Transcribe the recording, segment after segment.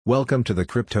Welcome to the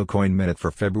Crypto Coin Minute for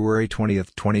February 20,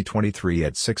 2023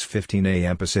 at 6:15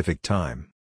 a.m. Pacific Time.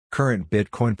 Current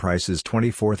Bitcoin price is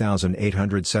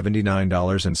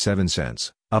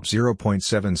 $24,879.07, up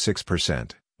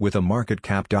 0.76%, with a market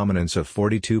cap dominance of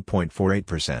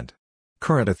 42.48%.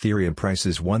 Current Ethereum price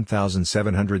is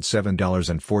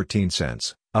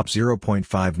 $1,707.14, up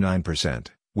 0.59%,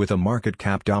 with a market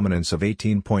cap dominance of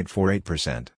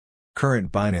 18.48%.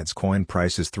 Current Binance Coin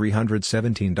price is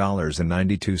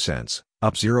 $317.92,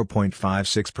 up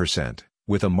 0.56%,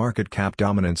 with a market cap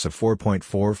dominance of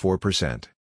 4.44%.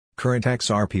 Current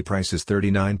XRP price is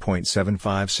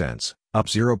 39.75 cents, up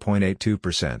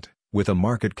 0.82%, with a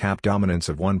market cap dominance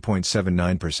of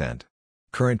 1.79%.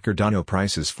 Current Cardano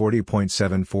price is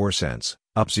 40.74 cents,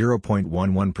 up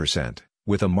 0.11%,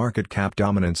 with a market cap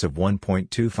dominance of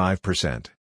 1.25%.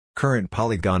 Current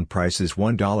Polygon price is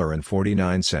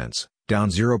 $1.49, down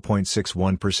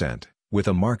 0.61%, with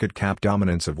a market cap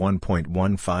dominance of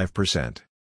 1.15%.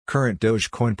 Current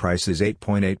Dogecoin price is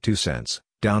 8.82 cents,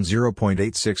 down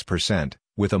 0.86%,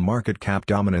 with a market cap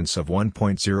dominance of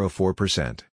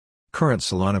 1.04%. Current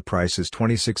Solana price is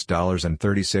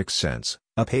 $26.36,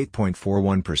 up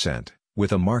 8.41%,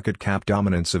 with a market cap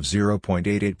dominance of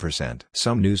 0.88%.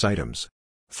 Some news items.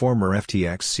 Former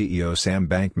FTX CEO Sam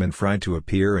Bankman-Fried to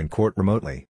appear in court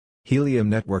remotely. Helium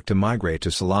Network to migrate to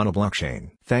Solana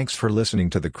blockchain. Thanks for listening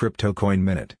to the Crypto Coin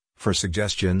Minute. For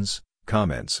suggestions,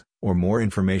 comments, or more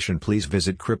information, please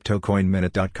visit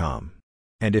CryptoCoinMinute.com.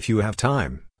 And if you have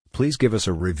time, please give us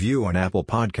a review on Apple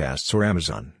Podcasts or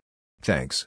Amazon. Thanks.